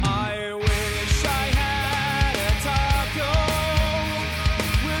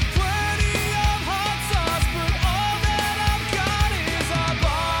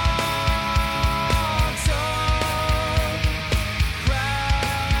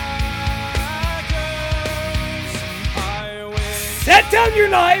Set down your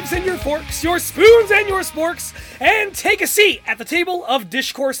knives and your forks, your spoons and your sporks, and take a seat at the table of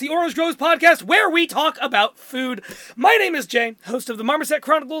Dishcourse, the Orange Groves podcast, where we talk about food. My name is Jay, host of the Marmoset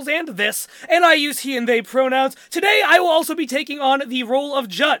Chronicles and this, and I use he and they pronouns. Today, I will also be taking on the role of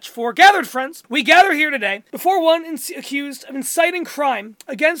judge. For gathered friends, we gather here today before one accused of inciting crime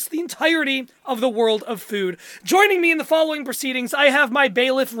against the entirety of the world of food. Joining me in the following proceedings, I have my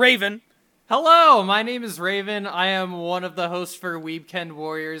bailiff, Raven. Hello, my name is Raven. I am one of the hosts for Weekend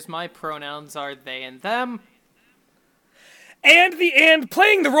Warriors. My pronouns are they and them. And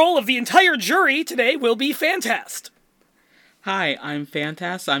playing the role of the entire jury today will be Fantast. Hi, I'm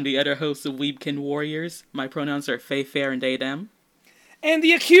Fantast. I'm the other host of Weebkin Warriors. My pronouns are Faye, Fair, and they, them. And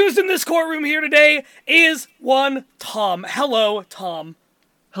the accused in this courtroom here today is one Tom. Hello, Tom.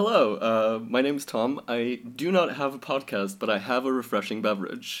 Hello, my name's Tom. I do not have a podcast, but I have a refreshing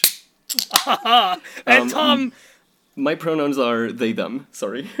beverage. And Tom... My pronouns are they, them.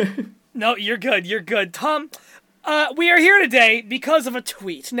 Sorry. No, you're good. Tom, we are here today because of a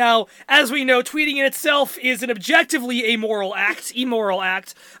tweet. Now, as we know, tweeting in itself is an objectively immoral act.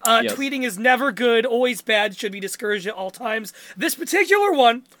 Yes. Tweeting is never good, always bad, should be discouraged at all times. This particular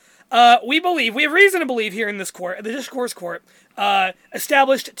one, we have reason to believe here in this court, the Discourse Court,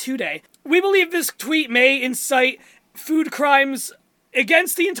 established today. We believe this tweet may incite food crimes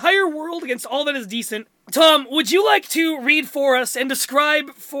against the entire world, against all that is decent. Tom, would you like to read for us and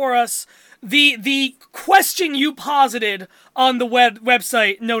describe for us the question you posited on the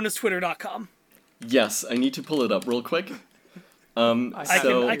website known as Twitter.com? Yes, I need to pull it up real quick.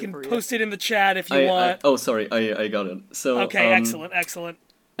 I can post it in the chat if you want. I got it. So okay, excellent.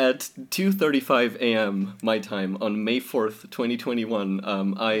 At 2:35 a.m. my time on May 4th, 2021,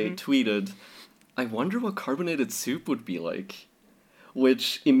 I tweeted, "I wonder what carbonated soup would be like,"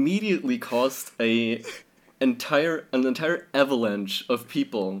 which immediately caused an entire avalanche of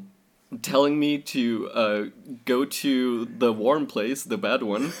people telling me to go to the warm place, the bad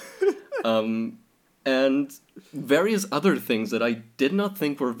one, and various other things that I did not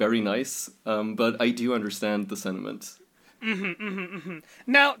think were very nice, but I do understand the sentiment.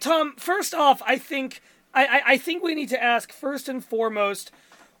 Now, Tom, first off, I think we need to ask first and foremost,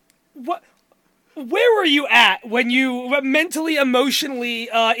 where were you at when you mentally, emotionally,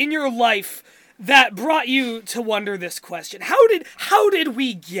 in your life that brought you to wonder this question? How did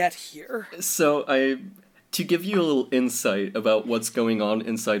we get here? So to give you a little insight about what's going on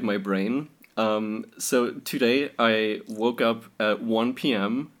inside my brain. So today I woke up at 1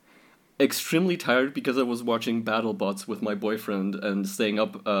 p.m. extremely tired because I was watching BattleBots with my boyfriend and staying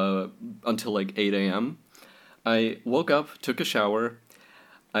up until like 8 a.m. I woke up, took a shower.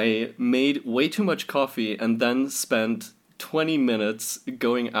 I made way too much coffee and then spent 20 minutes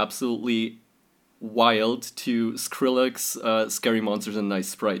going absolutely wild to Skrillex, Scary Monsters and Nice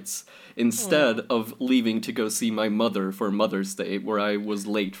Sprites, instead of leaving to go see my mother for Mother's Day, where I was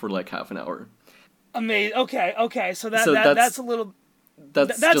late for like half an hour. Amazing. Okay. So that's a little...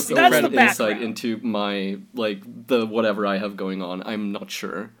 That's just a little insight into my, the whatever I have going on. I'm not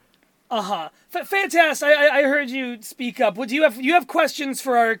sure. Fantastic. I heard you speak up. You have questions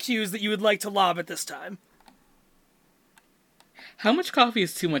for our accused that you would like to lob at this time? How much coffee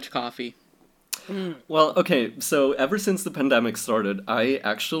is too much coffee? Well, okay, so ever since the pandemic started, I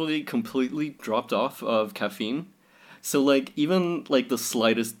actually completely dropped off of caffeine. So, even, the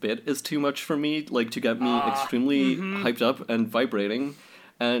slightest bit is too much for me, to get me extremely hyped up and vibrating.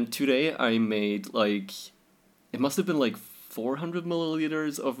 And today I made, it must have been, 400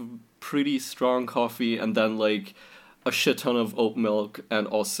 milliliters of pretty strong coffee, and then, a shit ton of oat milk, and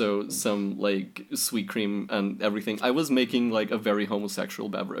also some, sweet cream and everything. I was making, a very homosexual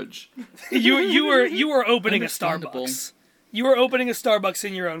beverage. You were opening a Starbucks. You were opening a Starbucks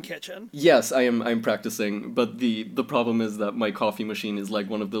in your own kitchen. Yes, I'm practicing, but the problem is that my coffee machine is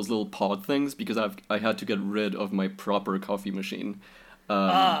one of those little pod things, because I had to get rid of my proper coffee machine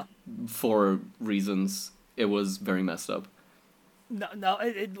for reasons. It was very messed up. No,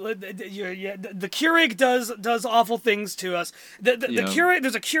 the Keurig does awful things to us. The Keurig,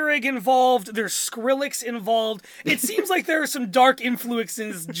 there's a Keurig involved. There's Skrillex involved. It seems like there are some dark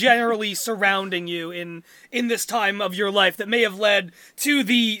influences generally surrounding you in this time of your life that may have led to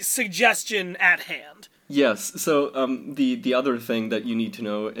the suggestion at hand. Yes. So the other thing that you need to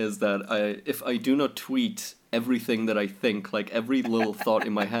know is that if I do not tweet everything that I think, every little thought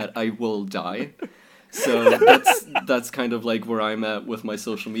in my head, I will die. So that's kind of where I'm at with my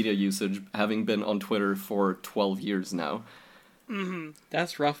social media usage, having been on Twitter for 12 years now. Mm-hmm.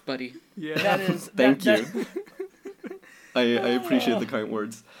 That's rough, buddy. Yeah, that is. Thank you. I appreciate the kind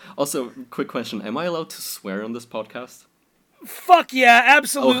words. Also, quick question: am I allowed to swear on this podcast? Fuck yeah,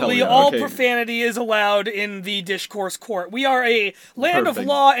 absolutely. yeah, All okay. profanity is allowed in the Discourse Court. We are a land Perfect. of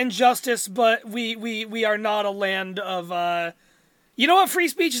law and justice, but we are not a land of, You know what? Free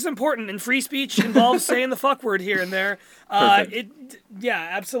speech is important, and free speech involves saying the fuck word here and there. Yeah,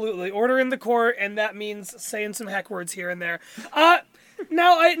 absolutely. Order in the court, and that means saying some heck words here and there.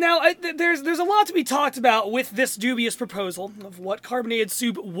 There's a lot to be talked about with this dubious proposal of what carbonated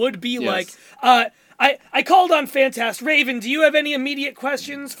soup would be like. I called on Fantast. Raven, do you have any immediate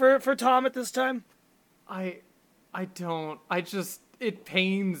questions for Tom at this time? I don't. It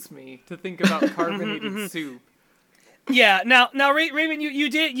pains me to think about carbonated soup. Yeah. Now, Raven, you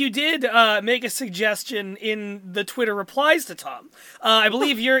did make a suggestion in the Twitter replies to Tom. I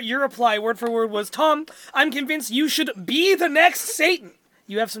believe your reply word for word was, Tom, I'm convinced you should be the next Satan.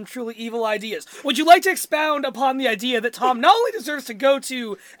 You have some truly evil ideas. Would you like to expound upon the idea that Tom not only deserves to go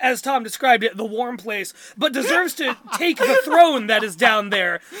to, as Tom described it, the warm place, but deserves to take the throne that is down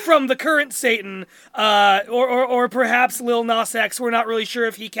there from the current Satan, or perhaps Lil Nas X? We're not really sure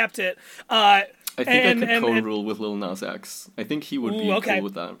if he kept it. I think I could co-rule with Lil Nas X. I think he would be cool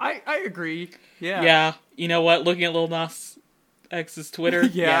with that. I agree. Yeah. Yeah. You know what? Looking at Lil Nas X's Twitter.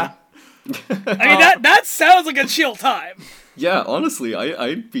 Yeah. I mean, that sounds like a chill time. Yeah, honestly,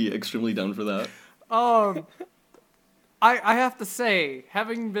 I'd be extremely down for that. I have to say,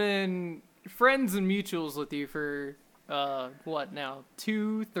 having been friends and mutuals with you for,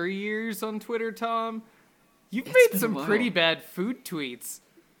 2-3 years on Twitter, Tom, you've made some pretty bad food tweets.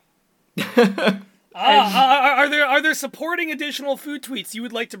 Are there supporting additional food tweets you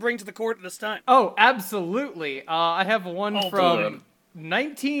would like to bring to the court at this time? Oh, absolutely. I have one from boy.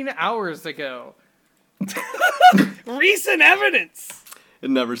 19 hours ago. Recent evidence. It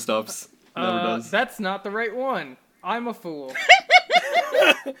never stops. It never does. That's not the right one. I'm a fool.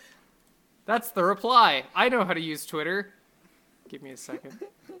 That's the reply. I know how to use Twitter. Give me a second.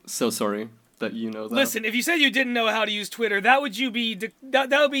 So sorry that you know that. Listen, if you said you didn't know how to use Twitter, that would be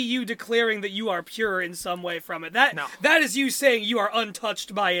you declaring that you are pure in some way from it. That is you saying you are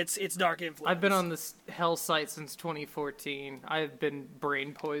untouched by its dark influence. I've been on this hell site since 2014. I've been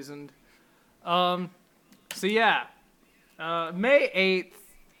brain poisoned. So yeah, May 8th,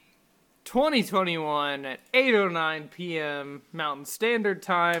 2021 at 8:09 p.m. Mountain Standard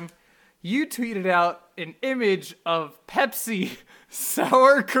Time, you tweeted out an image of Pepsi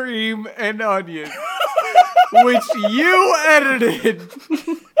sour cream and onion, which you edited.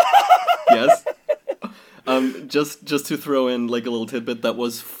 Yes. Just to throw in like a little tidbit, that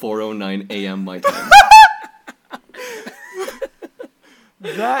was 4:09 a.m. my time.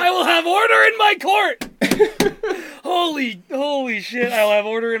 I will have order in my court. Holy shit! I'll have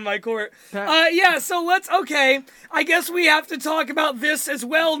order in my court. Yeah. So okay. I guess we have to talk about this as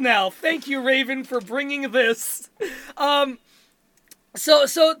well now. Thank you, Raven, for bringing this. I'm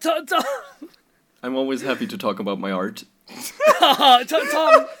always happy to talk about my art.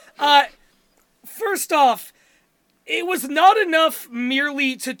 Tom, first off, it was not enough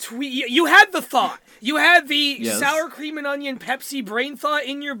merely to tweet. You had the thought. You had the sour cream and onion Pepsi brain thought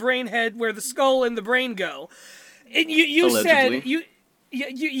in your brain head where the skull and the brain go. And you said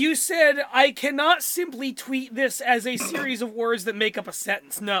you said I cannot simply tweet this as a series of words that make up a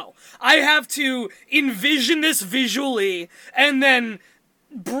sentence. No, I have to envision this visually and then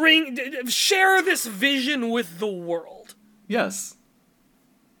share this vision with the world. Yes.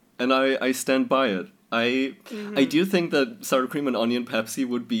 And I stand by it. I do think that sour cream and onion Pepsi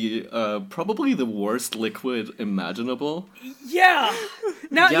would be probably the worst liquid imaginable. Yeah.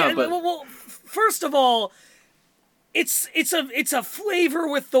 Now, but well, first of all, it's a flavor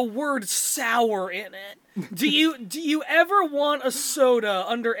with the word sour in it. Do you ever want a soda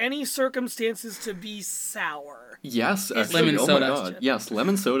under any circumstances to be sour? Yes, actually. Lemon soda. My god. Yes,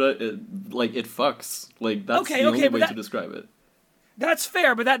 lemon soda. It fucks. Like that's the only way to describe it. That's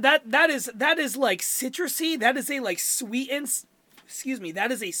fair, but that is like citrusy. That is a like sweet and that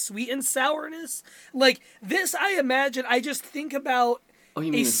is a sweet and sourness. Like this, I imagine. I just think about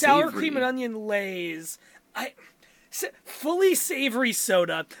a sour savory cream and onion Lay's. Fully savory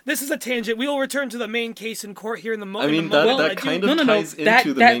soda. This is a tangent. We will return to the main case in court here in the moment. I mean, that kind of ties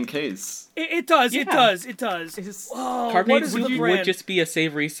into the main case. It does. Yeah. It does. Carbonated would just be a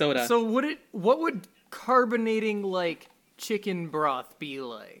savory soda. So what would carbonating like chicken broth be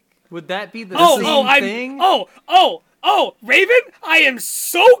like? Would that be the same thing? Raven, I am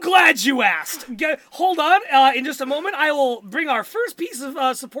so glad you asked. Hold on, in just a moment, I will bring our first piece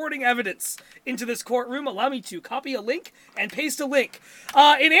of supporting evidence into this courtroom. Allow me to copy a link and paste a link.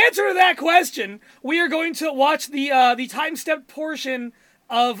 In answer to that question, we are going to watch the time-stepped portion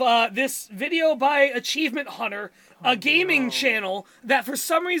of this video by Achievement Hunter, a gaming channel that for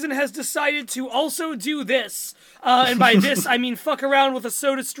some reason has decided to also do this. And by this, I mean fuck around with a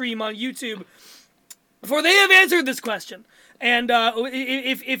soda stream on YouTube. For they have answered this question. And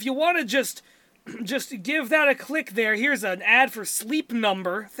if you want to just give that a click there, here's an ad for Sleep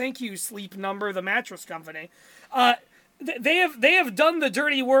Number. Thank you, Sleep Number, the mattress company. They have done the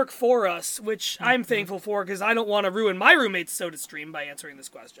dirty work for us, which I'm thankful for because I don't want to ruin my roommate's soda stream by answering this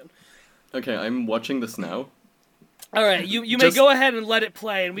question. Okay, I'm watching this now. All right, you may go ahead and let it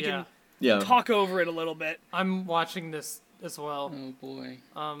play, and we can talk over it a little bit. I'm watching this as well. Oh boy.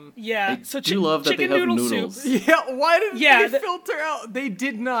 Yeah, so do love that they have noodles. Soup. Yeah, why did they filter out? They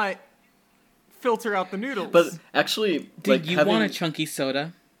did not filter out the noodles. But actually, Did you want a chunky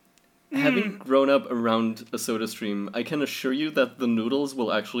soda? Having grown up around a soda stream, I can assure you that the noodles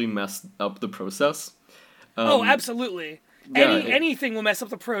will actually mess up the process. Oh, absolutely. Yeah, Anything will mess up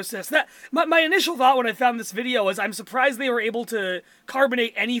the process. That my initial thought when I found this video was I'm surprised they were able to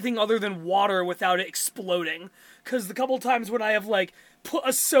carbonate anything other than water without it exploding. Because the couple times when I have put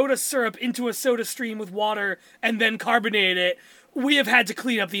a soda syrup into a soda stream with water and then carbonated it, we have had to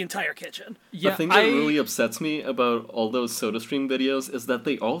clean up the entire kitchen. The thing that really upsets me about all those SodaStream videos is that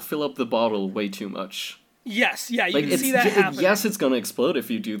they all fill up the bottle way too much. Yes, yeah, you can see that happen. Yes, it's gonna explode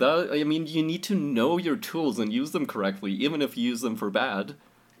if you do that. I mean, you need to know your tools and use them correctly, even if you use them for bad.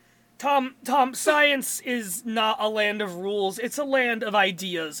 Tom, science is not a land of rules. It's a land of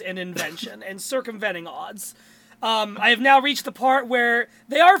ideas and invention and circumventing odds. I have now reached the part where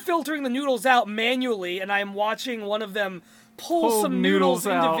they are filtering the noodles out manually, and I am watching one of them pull some noodles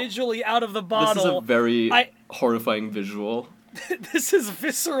individually out of the bottle. This is a very horrifying visual. This is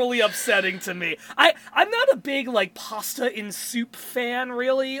viscerally upsetting to me. I'm not a big, pasta in soup fan,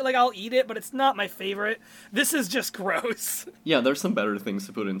 really. I'll eat it, but it's not my favorite. This is just gross. Yeah, there's some better things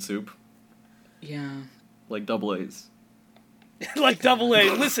to put in soup. Yeah. Like double A's. Double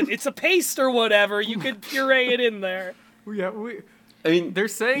A. Listen, it's a paste or whatever. You could puree it in there. Yeah, I mean, they're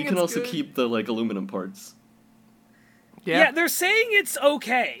saying you can also good. keep the, aluminum parts. Yeah, they're saying it's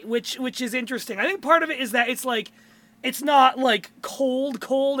okay, which is interesting. I think part of it is that it's not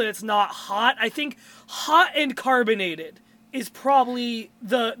cold and it's not hot. I think hot and carbonated is probably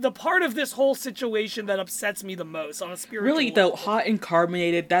the part of this whole situation that upsets me the most on a spiritual Really, level. though, hot and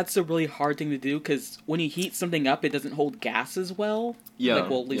carbonated, that's a really hard thing to do because when you heat something up, it doesn't hold gas as well. Yeah.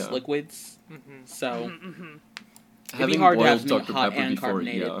 At least liquids. Mm-hmm. So it'd be Having hard to have boiled something Dr. hot Pepper and before,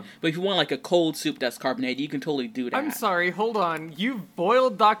 carbonated. yeah. But if you want a cold soup that's carbonated, you can totally do that. I'm sorry, hold on. You've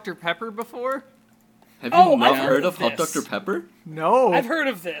boiled Dr. Pepper before? Have you not I've heard of Hot this. Dr. Pepper? No. I've heard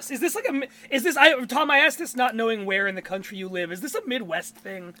of this. Is this Tom, I asked this not knowing where in the country you live. Is this a Midwest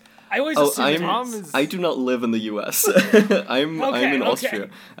thing? I always assume it is. I do not live in the U.S. I'm in Austria,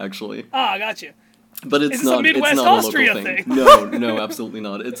 actually. Ah, got you. But it's Is this a not. Midwest It's not Austria a local thing. thing? No, absolutely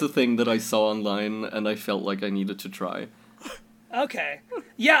not. It's a thing that I saw online, and I felt like I needed to try. Okay.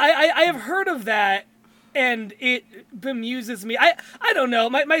 Yeah, I have heard of that, and it bemuses me. I don't know.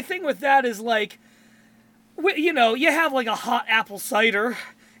 My thing with that is you have a hot apple cider.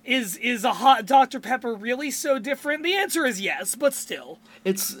 Is a hot Dr. Pepper really so different? The answer is yes, but still.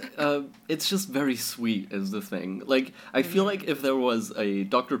 It's just very sweet is the thing. I feel like if there was a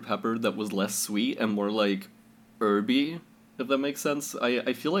Dr. Pepper that was less sweet and more herby, if that makes sense,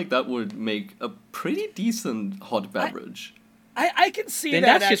 I feel like that would make a pretty decent hot beverage. I can see then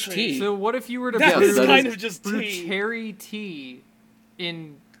that, that's actually. just tea. So what if you were to That brew, is kind of just brew tea. cherry tea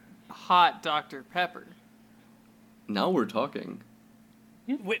in hot Dr. Pepper? Now we're talking.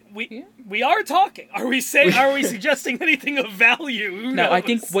 We are talking. Are we suggesting anything of value? Who No, knows? I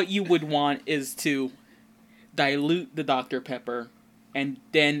think what you would want is to dilute the Dr. Pepper and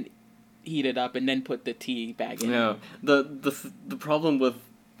then heat it up and then put the tea bag in. Yeah. The problem with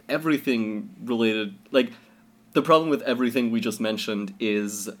everything related, the problem with everything we just mentioned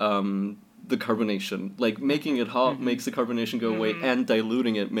is the carbonation. Making it hot makes the carbonation go away, and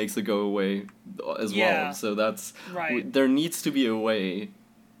diluting it makes it go away as well. So that's right. There needs to be a way.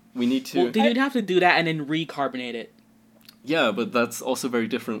 We need to. Well, then you'd have to do that and then recarbonate it. Yeah, but that's also very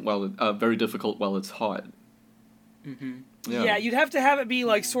different. Very difficult while it's hot. Mm-hmm. Yeah, you'd have to have it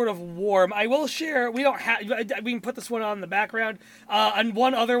be sort of warm. I will share. We can put this one on in the background. And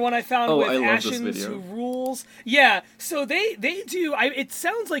one other one I found with I love this Ashens video. Who Rules. Yeah, so they do. It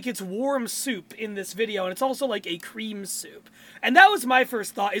sounds like it's warm soup in this video, and it's also a cream soup. And that was my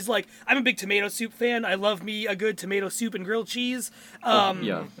first thought. Is I'm a big tomato soup fan. I love me a good tomato soup and grilled cheese.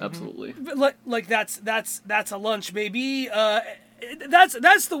 Yeah, absolutely. That's a lunch, baby.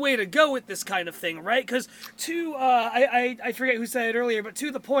 that's the way to go with this kind of thing, right? Because I forget who said it earlier, but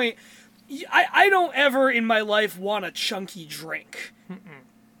to the point, I don't ever in my life want a chunky drink.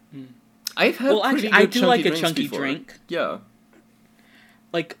 I've had actually, I do like a chunky drink. Yeah.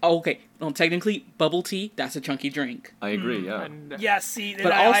 Like, okay, well, technically, bubble tea, that's a chunky drink. I agree, yeah. Yeah, see...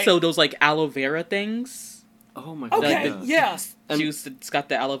 But also, those, like, aloe vera things. Oh my god. Okay, yeah. Juice that's got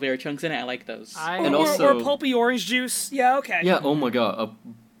the aloe vera chunks in it, I like those. Or pulpy orange juice. Yeah, okay. Yeah, oh my god.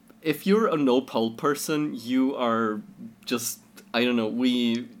 If you're a no-pulp person, you are just... I don't know,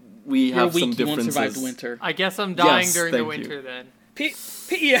 we have some differences. You won't survive the winter. I guess I'm dying during the winter then.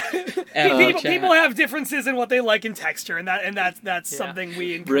 People have differences in what they like in texture, and that's something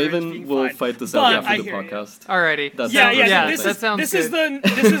we encourage. Raven will fight this out after the podcast. Alrighty.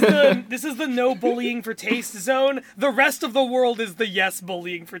 This is the no bullying for taste zone. The rest of the world is the yes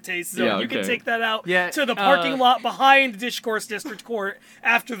bullying for taste zone. You can take that out to the parking lot behind Discourse District Court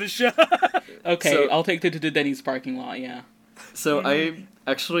after the show. Okay, I'll take it to the Denny's parking lot. Yeah. So I'm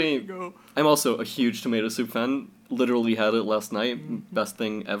also a huge tomato soup fan. Literally had it last night. Best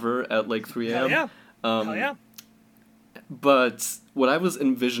thing ever at like 3 a.m. Hell yeah. But what I was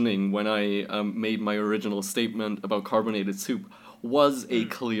envisioning when I made my original statement about carbonated soup was a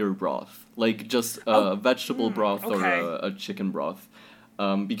clear broth. Like just a vegetable broth or a chicken broth.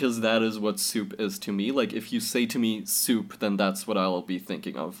 Because that is what soup is to me. Like if you say to me soup, then that's what I'll be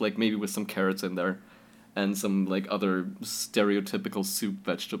thinking of. Like maybe with some carrots in there. And some like other stereotypical soup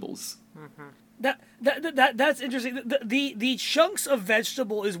vegetables. That's interesting. The chunks of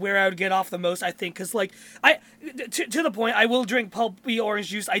vegetable is where I would get off the most, I think, because like to the point, I will drink pulpy orange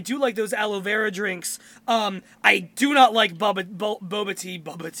juice. I do like those aloe vera drinks. I do not like boba tea.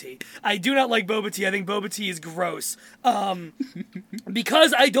 I do not like boba tea. I think boba tea is gross.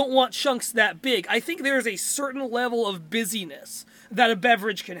 Because I don't want chunks that big. I think there is a certain level of busyness that a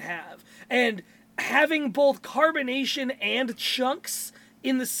beverage can have, and having both carbonation and chunks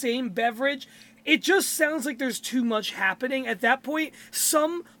in the same beverage, it just sounds like there's too much happening at that point.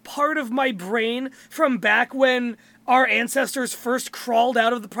 Some part of my brain from back when our ancestors first crawled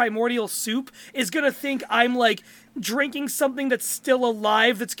out of the primordial soup is gonna think I'm like drinking something that's still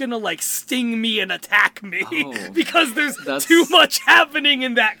alive that's gonna like sting me and attack me because there's too much happening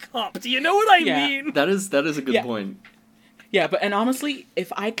in that cup. Do you know what I mean? That is a good point. Yeah, and honestly,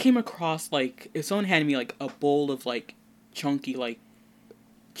 if I came across, like, if someone handed me, like, a bowl of, like, chunky, like,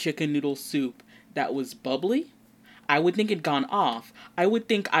 chicken noodle soup that was bubbly, I would think it'd gone off. I would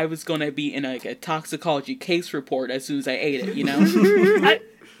think I was gonna be in, like, a toxicology case report as soon as I ate it, you know?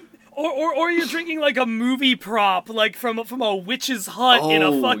 Or you're drinking, like, a movie prop, like, from a witch's hut in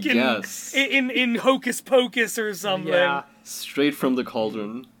a fucking... In Hocus Pocus or something. Yeah. Straight from the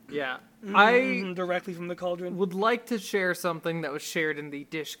cauldron. Yeah. Directly from the cauldron. Would like to share something that was shared in the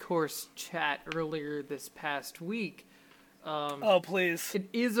Discourse chat earlier this past week. Please. It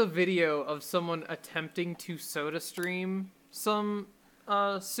is a video of someone attempting to soda stream some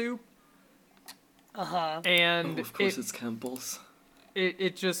soup. And of course it's Campbell's.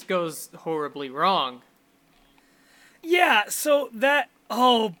 It just goes horribly wrong. Yeah, so that...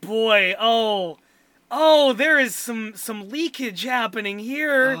 Oh, boy. Oh, there is some leakage happening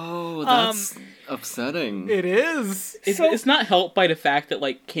here. Oh, that's upsetting. It is. It's not helped by the fact that,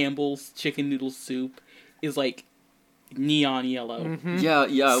 like, Campbell's chicken noodle soup is, like, neon yellow. Mm-hmm. Yeah,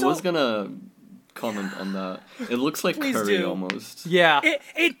 I was gonna comment on that. It looks like curry almost. Yeah.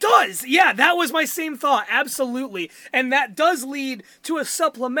 It does. Yeah, that was my same thought. Absolutely. And that does lead to a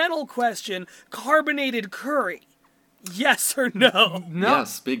supplemental question. Carbonated curry. Yes or no? No.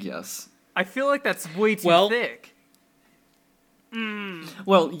 Yes, big yes. I feel like that's way too thick.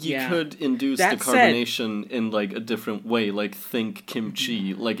 Well, you could induce the carbonation in like a different way. Like think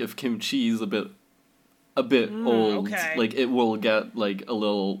kimchi. Like if kimchi is a bit old, like it will get like a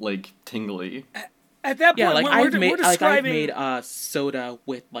little like tingly. At that point, like we're describing... I've made soda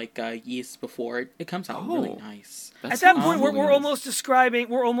with like yeast before. It comes out really nice. At that point, we're almost describing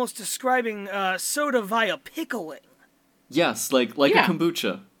soda via pickling. Yes, like a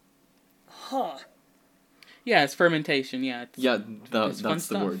kombucha. Huh. Yeah, it's fermentation. Yeah. That's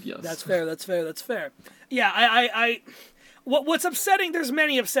the word. Yes. That's fair. Yeah, I what's upsetting? There's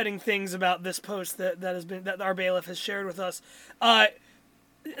many upsetting things about this post that our bailiff has shared with us.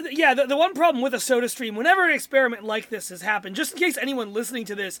 The one problem with a soda stream, whenever an experiment like this has happened, just in case anyone listening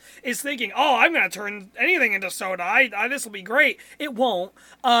to this is thinking, "Oh, I'm gonna turn anything into soda. This will be great." It won't,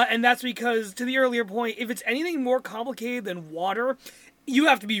 and that's because, to the earlier point, if it's anything more complicated than water, you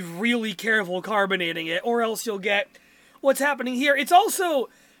have to be really careful carbonating it, or else you'll get what's happening here. It's also,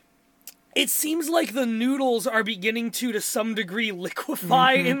 it seems like the noodles are beginning to some degree,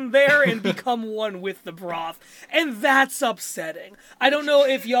 liquefy in there and become one with the broth. And that's upsetting. I don't know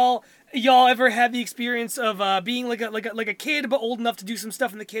if y'all ever had the experience of being like a kid but old enough to do some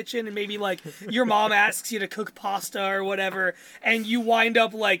stuff in the kitchen, and maybe like your mom asks you to cook pasta or whatever, and you wind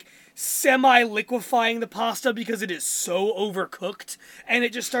up like semi-liquefying the pasta because it is so overcooked, and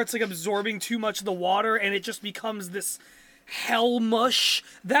it just starts like absorbing too much of the water, and it just becomes this hell mush.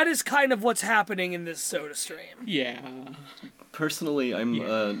 That is kind of what's happening in this soda stream. Yeah. Personally, I'm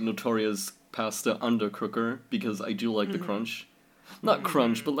a notorious pasta undercooker because I do like the crunch. Not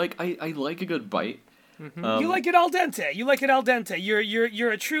crunch, but like I like a good bite. You like it al dente. You like it al dente.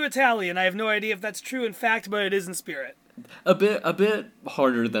 You're a true Italian. I have no idea if that's true in fact, but it is in spirit. A bit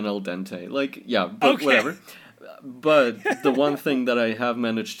harder than al dente. Like, yeah, but Okay. whatever. But the one thing that I have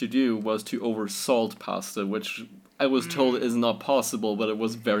managed to do was to oversalt pasta, which I was told is not possible, but it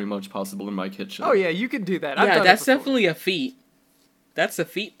was very much possible in my kitchen. Oh yeah, you can do that. I've Yeah, done that's it before. definitely a feat. That's a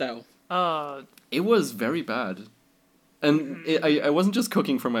feat, though. It was very bad. And I wasn't just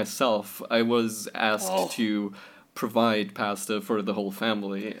cooking for myself. I was asked to provide pasta for the whole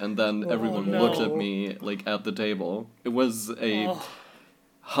family, and then everyone looked at me like at the table. It was a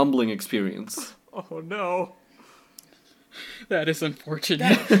humbling experience. Oh no. That is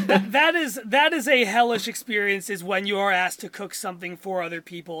unfortunate. That is a hellish experience, is when you are asked to cook something for other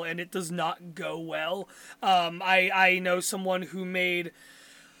people and it does not go well. I know someone who made,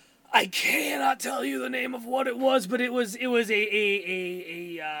 I cannot tell you the name of what it was, but it was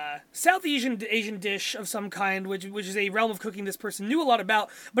a South Asian dish of some kind, which is a realm of cooking this person knew a lot about,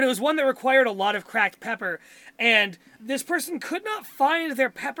 but it was one that required a lot of cracked pepper, and this person could not find their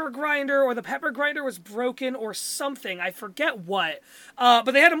pepper grinder, or the pepper grinder was broken or something. I forget what,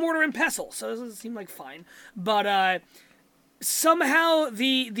 but they had a mortar and pestle, so it seemed like fine. But somehow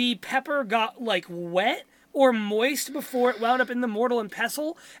the pepper got like wet or moist before it wound up in the mortar and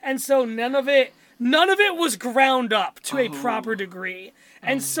pestle, and so none of it was ground up to a proper degree.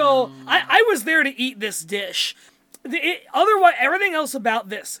 And so I was there to eat this dish. Otherwise, everything else about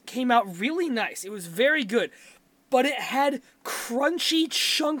this came out really nice. It was very good. But it had crunchy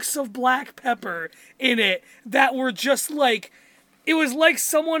chunks of black pepper in it that were just like, it was like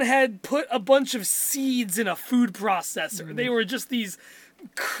someone had put a bunch of seeds in a food processor. They were just these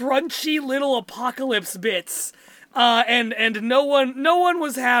crunchy little apocalypse bits. And no one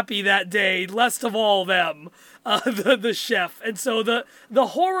was happy that day, least of all them, the chef. And so the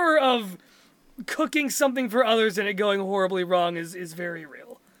horror of cooking something for others and it going horribly wrong is very real.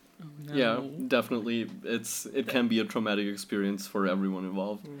 No. Yeah, definitely. It can be a traumatic experience for everyone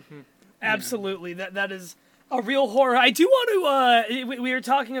involved. Absolutely, that is a real horror. I do want to. We were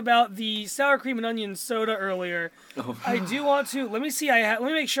talking about the sour cream and onion soda earlier. I do want to. Let me see. Let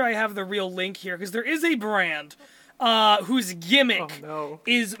me make sure I have the real link here, because there is a brand whose gimmick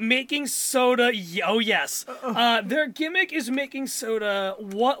is making soda. Oh yes, their gimmick is making soda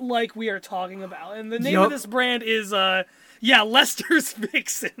what like we are talking about, and the name of this brand is Lester's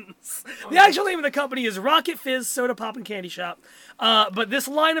Fixins. The actual name of the company is Rocket Fizz Soda Pop and Candy Shop. But this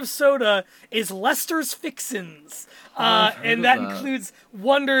line of soda is Lester's Fixins. And that includes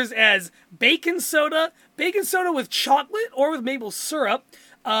wonders as bacon soda with chocolate or with maple syrup,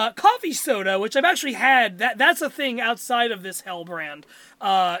 coffee soda, which I've actually had. That's a thing outside of this hell brand.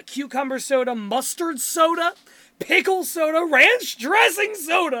 Cucumber soda, mustard soda, pickle soda, ranch dressing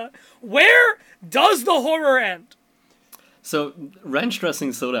soda. Where does the horror end? So, ranch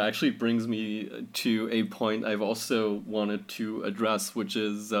dressing soda actually brings me to a point I've also wanted to address, which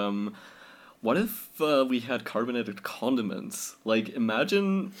is, what if we had carbonated condiments? Like,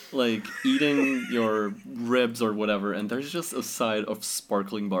 imagine, like, eating your ribs or whatever, and there's just a side of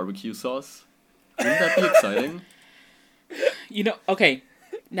sparkling barbecue sauce. Wouldn't that be exciting? You know, okay,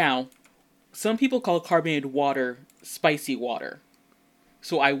 now, some people call carbonated water spicy water.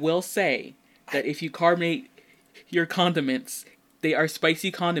 So I will say that if you carbonate your condiments, they are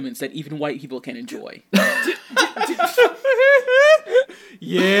spicy condiments that even white people can enjoy.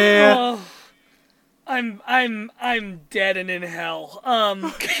 Yeah. I'm dead and in hell.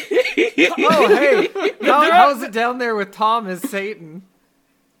 Oh hey, how's it down there with Tom as Satan?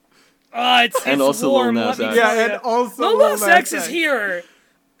 It's also warm. Lil Nas let me X. tell Yeah, ya. and also Lil Nas X is here.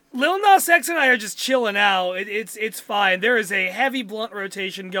 Lil Nas X and I are just chilling out. It's fine. There is a heavy blunt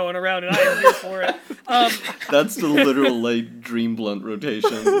rotation going around, and I am here for it. That's the literal, like, dream blunt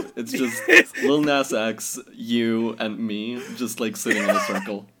rotation. It's just Lil Nas X, you, and me, just, like, sitting in a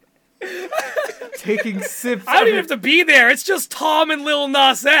circle. Taking sips. I don't even have to be there. It's just Tom and Lil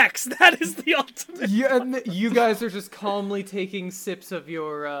Nas X. That is the ultimate. You guys are just calmly taking sips of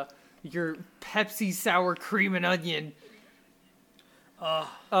your your Pepsi sour cream and onion.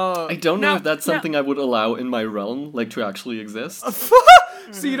 I don't know if that's something I would allow in my realm, like to actually exist.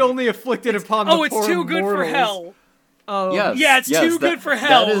 So you'd only afflict it upon the Oh, it's poor too good for mortals. hell. Yes, Yeah, it's yes, too good for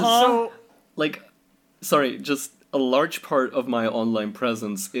hell, That is, huh? So like, sorry, just a large part of my online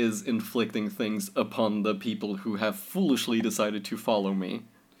presence is inflicting things upon the people who have foolishly decided to follow me.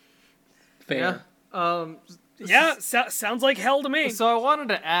 Fair. Yeah, sounds like hell to me. So I wanted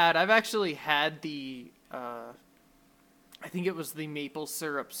to add, I've actually had the, I think it was the maple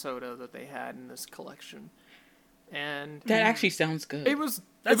syrup soda that they had in this collection, and That actually sounds good. it was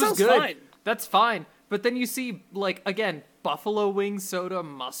That it was sounds good. fine. That's fine. But then you see, like, again, buffalo wing soda,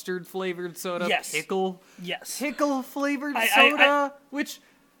 mustard flavored soda, Yes. pickle Yes. flavored I- soda, which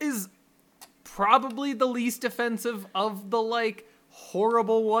is probably the least offensive of the like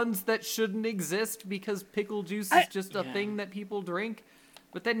horrible ones that shouldn't exist because pickle juice is just a Yeah. thing that people drink.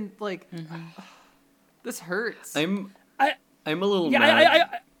 But then like this hurts. I'm I- a little Yeah,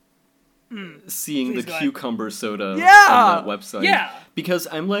 mad seeing Please the go ahead. cucumber soda Yeah! on that website. Yeah. Because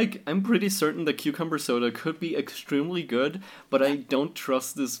I'm pretty certain the cucumber soda could be extremely good, but I don't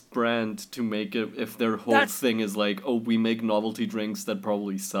trust this brand to make it if their whole That's- thing is like, oh, we make novelty drinks that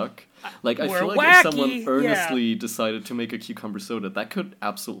probably suck. Like, I We're feel like if someone wacky, earnestly decided to make a cucumber soda, that could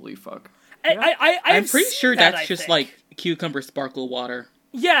absolutely fuck. I'm I'm pretty sure that, that's I just think. like cucumber sparkle water.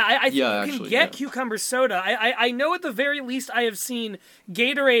 Yeah, I think Yeah, you can actually, get yeah. cucumber soda. I know at the very least I have seen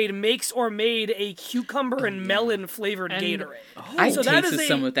Gatorade makes or made a cucumber and melon flavored And- Gatorade. I So that tasted is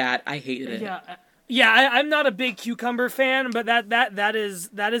some of that. I hated it. yeah, Yeah, I'm not a big cucumber fan, but that is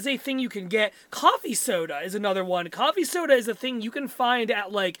a thing you can get. Coffee soda is another one. Coffee soda is a thing you can find at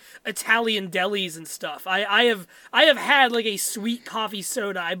like Italian delis and stuff. I have had like a sweet coffee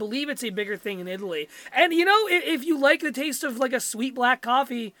soda. I believe it's a bigger thing in Italy. And you know, if you like the taste of like a sweet black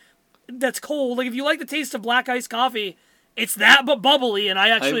coffee that's cold, like if you like the taste of black iced coffee, it's that but bubbly, and I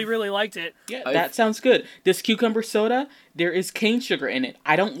actually I've- really liked it. Yeah, I've- that sounds good. This cucumber soda, there is cane sugar in it.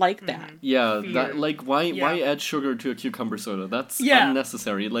 I don't like that. Yeah, that like why Yeah. add sugar to a cucumber soda? That's Yeah.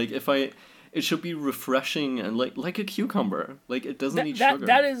 unnecessary. Like it should be refreshing and like a cucumber. Like it doesn't need that sugar.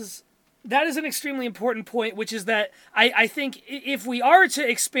 that is an extremely important point, which is that I think if we are to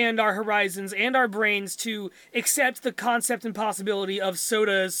expand our horizons and our brains to accept the concept and possibility of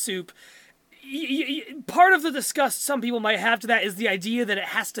soda as soup, part of the disgust some people might have to that is the idea that it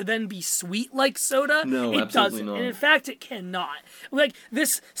has to then be sweet like soda. No, it absolutely doesn't, not. and in fact, it cannot. Like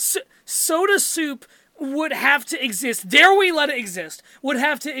this soda soup would have to exist. Dare we let it exist? Would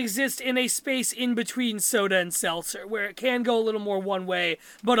have to exist in a space in between soda and seltzer, where it can go a little more one way,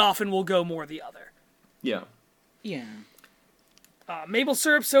 but often will go more the other. Yeah. Yeah. Maple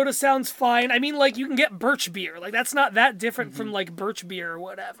syrup soda sounds fine. I mean, like, you can get birch beer. Like, that's not that different from, like, birch beer or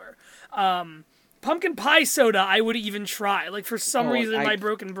whatever. Pumpkin pie soda, I would even try. Like, for some reason in my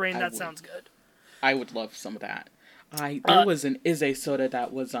broken brain, that would. sounds good. I would love some of that. There was an Izze soda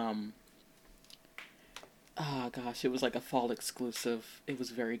that was oh gosh, it was like a fall exclusive. It was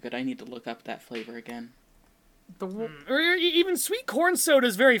very good. I need to look up that flavor again. Or even sweet corn soda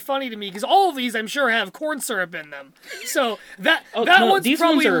is very funny to me, because all of these, I'm sure, have corn syrup in them. So, that no, one's these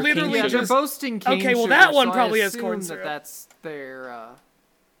probably ones are cane literally yeah, sugar. they're just... boasting cane Okay, well, sugar, that one so probably I has corn assume syrup. That's their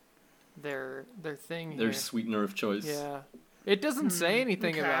thing Their here. sweetener of choice. Yeah, it doesn't say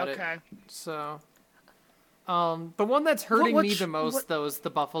anything about it. Okay. So, the one that's hurting what me sh- the most what- though is the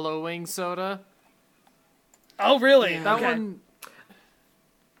buffalo wing soda. Oh, really? That Okay. one,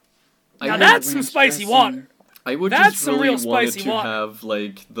 I Now would, that's some spicy water. I would that's just some really real want it spicy to water. have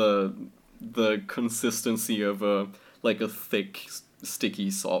like the consistency of a thick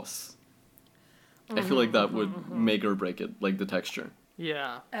sticky sauce. I feel like that would make or break it, like the texture.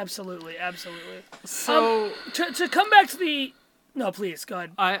 yeah. Absolutely, absolutely. So To come back to the... No, please, go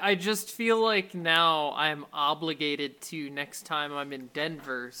ahead. I just feel like now I'm obligated to, next time I'm in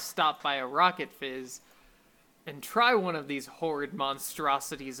Denver, stop by a Rocket Fizz and try one of these horrid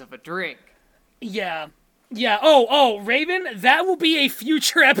monstrosities of a drink. Yeah. Yeah. Oh, Raven, that will be a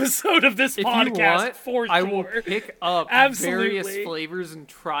future episode of this If podcast you want, for sure. I will pick up Absolutely. various flavors and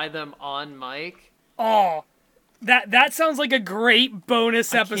try them on mic. Oh, that sounds like a great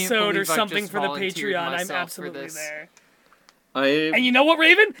bonus I can't episode or believe I've something just for the volunteered Patreon. I'm myself for absolutely this. there. I And you know what,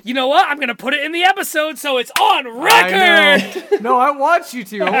 Raven? You know what? I'm gonna put it in the episode so it's on I record. know. No, I want you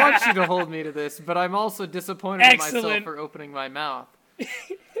to. I want you to hold me to this, but I'm also disappointed in myself Excellent. for opening my mouth.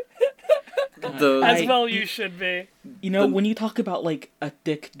 the As I- well, you should be. You know, when you talk about like a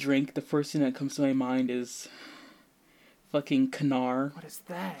thick drink, the first thing that comes to my mind is fucking Kanar What is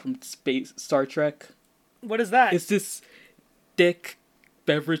that? from Star Trek. What is that? It's this thick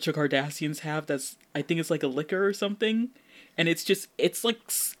beverage the Cardassians have that's, I think it's like a liquor or something. And it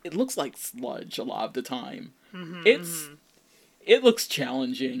looks like sludge a lot of the time. It looks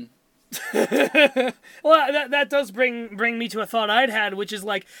challenging. Well, that does bring me to a thought I'd had, which is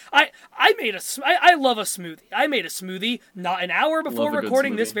like I love a smoothie. I made a smoothie not an hour before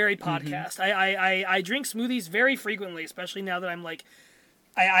recording this very podcast. I drink smoothies very frequently, especially now that I'm like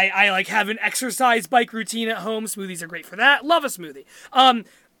I like have an exercise bike routine at home. Smoothies are great for that. Love a smoothie.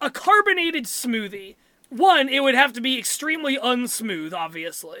 A carbonated smoothie. One, it would have to be extremely unsmooth,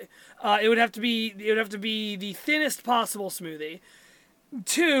 obviously. It would have to be the thinnest possible smoothie.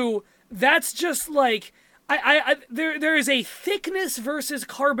 Two, that's just like there is a thickness versus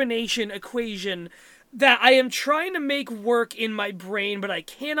carbonation equation that I am trying to make work in my brain, but I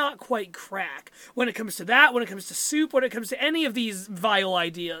cannot quite crack when it comes to that, when it comes to soup, when it comes to any of these vile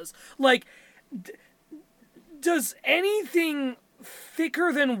ideas. Like, does anything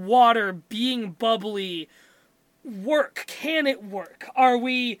thicker than water being bubbly work? Can it work? Are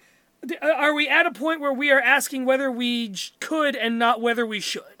we at a point where we are asking whether we could and not whether we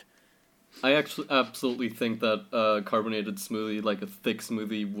should? I actually absolutely think that a carbonated smoothie, like a thick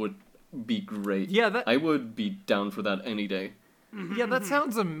smoothie, would be great. Yeah, I would be down for that any day. Yeah, that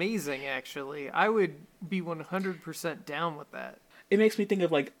sounds amazing, actually. I would be 100% down with that. It makes me think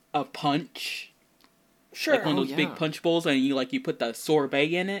of like a punch. Sure. Like one of those big punch bowls, and you put the sorbet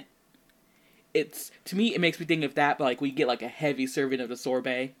in it. To me, it makes me think of that, but like we get like a heavy serving of the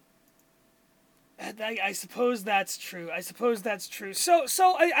sorbet. I suppose that's true. So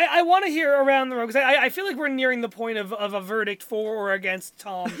I want to hear around the room, because I feel like we're nearing the point of a verdict for or against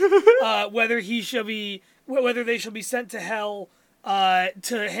Tom, whether they shall be sent to hell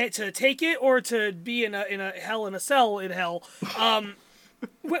to take it, or to be in a hell in a cell in hell.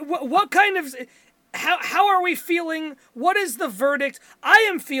 What kind of... How are we feeling? What is the verdict? I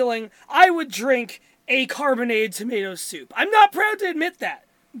am feeling I would drink a carbonated tomato soup. I'm not proud to admit that,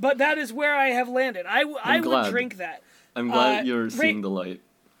 but that is where I have landed. I would drink that. I'm glad you're seeing the light.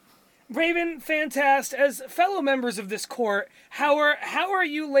 Raven, Fantast, as fellow members of this court, how are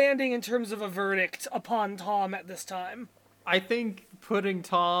you landing in terms of a verdict upon Tom at this time? I think putting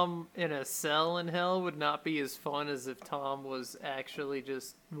Tom in a cell in hell would not be as fun as if Tom was actually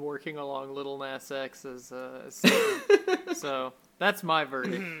just working along Little Nas X as Satan. So that's my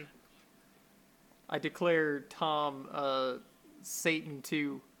verdict. I declare Tom Satan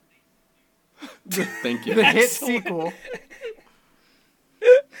 2. Thank you. The hit sequel.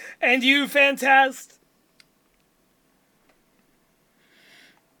 And you, Fantast?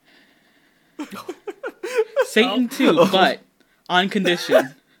 Satan 2, but on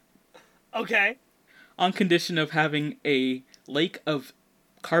condition. Okay. On condition of having a lake of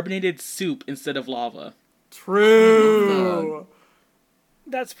carbonated soup instead of lava. True.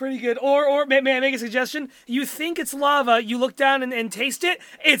 That's pretty good. Or may I make a suggestion? You think it's lava, you look down and taste it,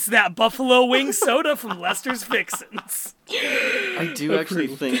 it's that buffalo wing soda from Lester's Fixins. I do actually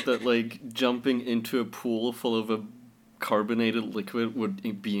think that, like, jumping into a pool full of a carbonated liquid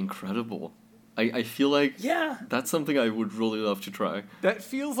would be incredible. I feel like that's something I would really love to try. That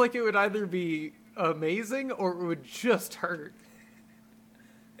feels like it would either be amazing or it would just hurt.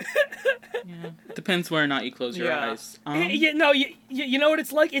 Yeah, depends whether or not you close your eyes. You know what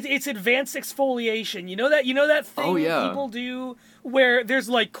it's like? It's advanced exfoliation. You know that thing people do where there's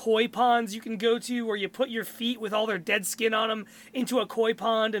like koi ponds you can go to where you put your feet with all their dead skin on them into a koi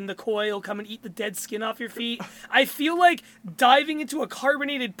pond and the koi will come and eat the dead skin off your feet. I feel like diving into a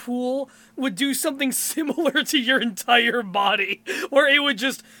carbonated pool would do something similar to your entire body, where it would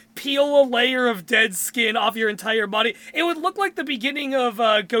just peel a layer of dead skin off your entire body. It would look like the beginning of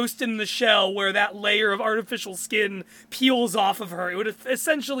Ghost in the Shell, where that layer of artificial skin peels off of her. It would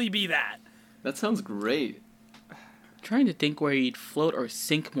essentially be that. That sounds great. Trying to think where you'd float or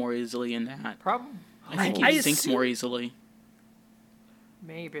sink more easily in that. Probably. I think you'd sink more easily.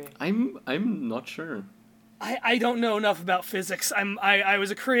 Maybe. I'm not sure. I don't know enough about physics. I was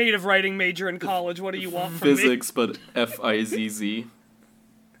a creative writing major in college. What do you want from me? Physics, but Fizz.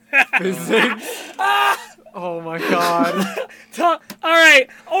 Physics. Oh my god. All right,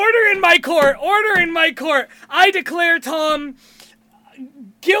 order in my court. I declare Tom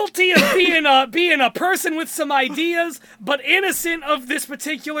guilty of being a person with some ideas, but innocent of this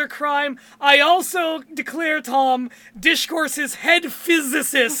particular crime. I also declare Tom Discourse's head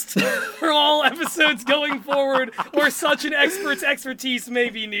physicist for all episodes going forward, where such an expert's expertise may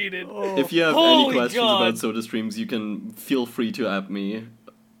be needed. If you have any questions about SodaStreams, you can feel free to app me.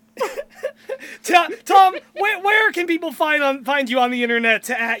 Tom, where can people find you on the internet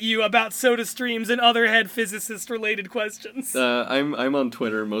to at you about soda streams and other head physicist related questions? I'm on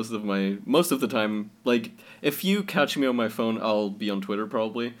Twitter most of the time. Like, if you catch me on my phone, I'll be on Twitter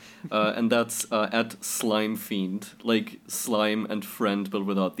probably, and that's at Slime Fiend, like slime and friend but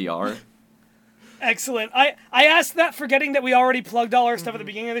without the R. Excellent. I asked that forgetting that we already plugged all our stuff at the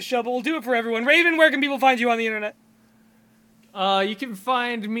beginning of the show, but we'll do it for everyone. Raven, where can people find you on the internet? You can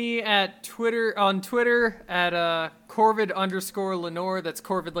find me on Twitter at Corvid_Lenore. That's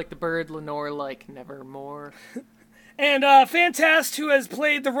Corvid like the bird, Lenore like nevermore. And Fantast, who has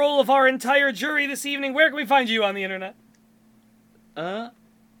played the role of our entire jury this evening, where can we find you on the internet?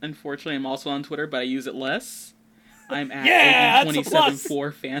 Unfortunately, I'm also on Twitter, but I use it less. I'm at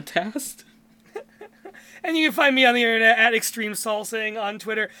 274 Fantast. And you can find me on the internet at Extreme Salsing on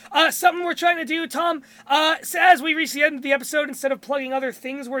Twitter. Something we're trying to do, Tom, so as we reach the end of the episode, instead of plugging other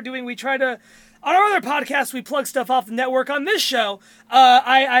things we're doing, we try to, on our other podcasts, we plug stuff off the network. On this show,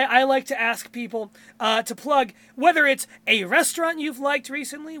 I like to ask people to plug, whether it's a restaurant you've liked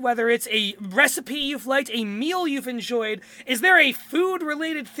recently, whether it's a recipe you've liked, a meal you've enjoyed. Is there a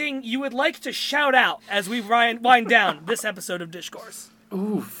food-related thing you would like to shout out as we wind down this episode of Discourse?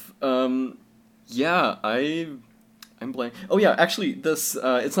 Oof. Yeah, I'm blank. Oh yeah, actually, this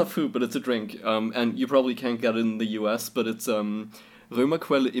it's not food, but it's a drink. And you probably can't get it in the US, but it's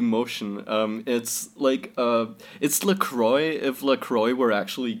Römerquelle Emotion. It's like it's LaCroix if LaCroix were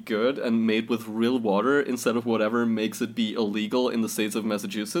actually good and made with real water instead of whatever makes it be illegal in the states of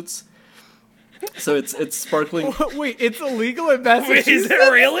Massachusetts. So it's sparkling. Wait, it's illegal in Massachusetts? Wait, is it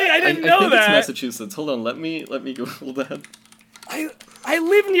really? I didn't know think that. It's Massachusetts. Hold on, let me Google that. I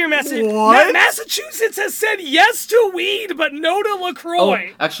live near Massachusetts. What? Massachusetts has said yes to weed, but no to LaCroix. Oh,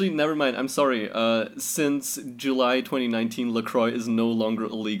 actually, never mind. I'm sorry. Since July 2019, LaCroix is no longer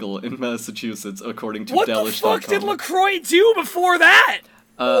illegal in Massachusetts, according to What Delish.com. the fuck did LaCroix do before that?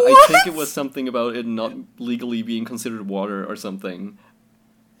 I think it was something about it not legally being considered water or something.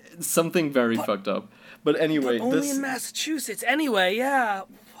 Something very fucked up. But anyway, Only in Massachusetts. Anyway, yeah.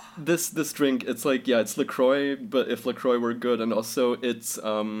 This drink, it's like, yeah, it's LaCroix, but if LaCroix were good, and also it's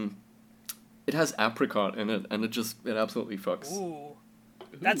it has apricot in it, and it absolutely fucks. Ooh.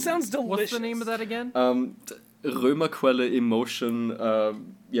 That sounds delicious. What's the name of that again? Römerquelle Emotion,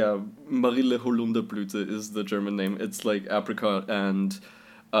 yeah, Marille Holunderblüte is the German name. It's like apricot and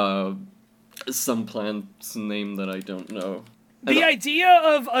some plant's name that I don't know. The idea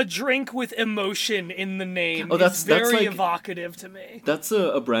of a drink with emotion in the name is very like, evocative to me. That's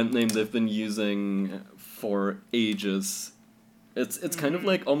a brand name they've been using for ages. It's kind of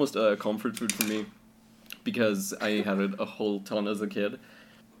like almost a comfort food for me because I had it a whole ton as a kid.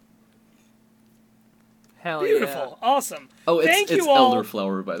 Hell Beautiful. Yeah. Awesome. Oh, Thank it's you all.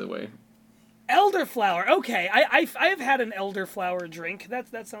 elderflower, by the way. Elderflower. Okay, I've had an elderflower drink.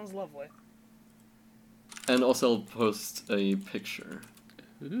 That sounds lovely. And also I'll post a picture.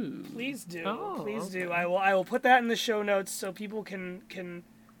 Ooh. Please do. Oh, Please okay. do. I will put that in the show notes so people can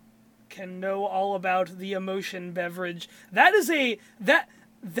know all about the emotion beverage. That is a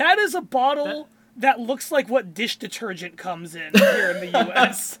bottle that looks like what dish detergent comes in here in the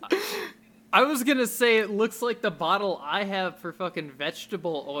US. I was gonna say it looks like the bottle I have for fucking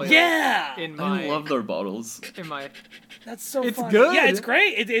vegetable oil. Yeah. I love their bottles. That's so It's fun. good. Yeah, it's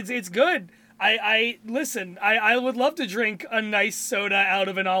great. It's good. Listen, I would love to drink a nice soda out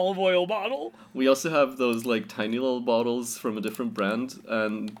of an olive oil bottle. We also have those like tiny little bottles from a different brand,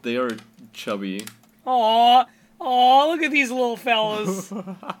 and they are chubby. Aw, look at these little fellas.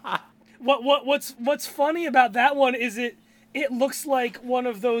 What's funny about that one is it looks like one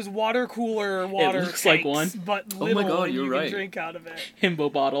of those water cooler water It looks tanks, like one. but Oh little my God, and you're you right. can drink out of it.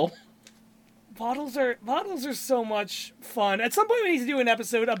 Himbo bottle. Bottles are so much fun. At some point, we need to do an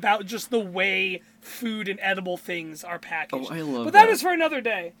episode about just the way food and edible things are packaged. Oh, I love But that that. is for another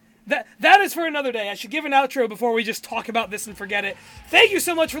day. That is for another day. I should give an outro before we just talk about this and forget it. Thank you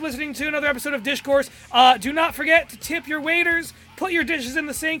so much for listening to another episode of Discourse. Do not forget to tip your waiters, put your dishes in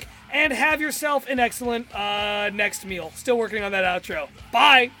the sink, and have yourself an excellent next meal. Still working on that outro.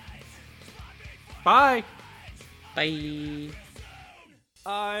 Bye. Bye. Bye.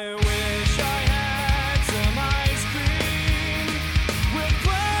 I wish I had some ice cream with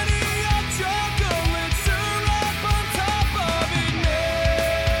plenty of chocolate syrup on top of it, maybe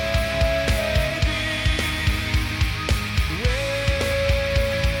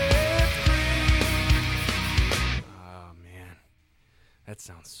whipped cream. Oh man, that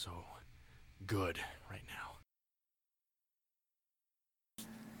sounds so good right now.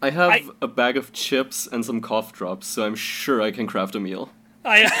 I have a bag of chips and some cough drops, so I'm sure I can craft a meal.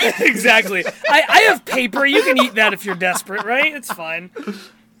 Exactly. I have paper. You can eat that if you're desperate, right? It's fine.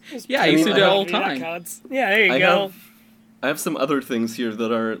 Yeah, I used to do it all the That time. counts. Yeah, there you go. I have some other things here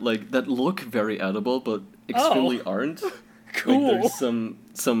that are that look very edible, but extremely aren't. Cool. Like there's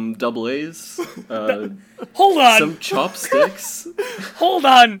some double A's, Hold on. some chopsticks. Hold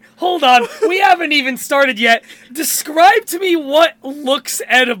on. We haven't even started yet. Describe to me what looks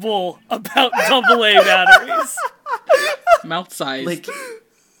edible about AA batteries. Mouth size. Like,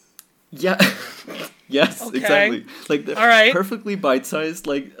 yeah, yes, Okay. exactly. Like they're All right. perfectly bite-sized,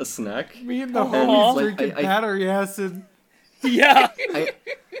 like a snack. Me and the Aw. homies Like, drinking I- battery acid. Yeah.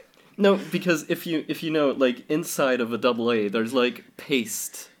 No, because if you know, like inside of a double A, there's like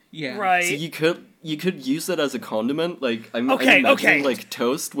paste. yeah. Right. So you could use it as a condiment. Like I'm Okay, imagining okay. like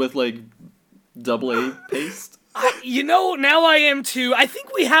toast with like double A paste. You know, now I am too. I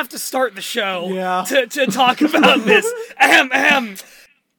think we have to start the show Yeah. to talk about this. Ahem.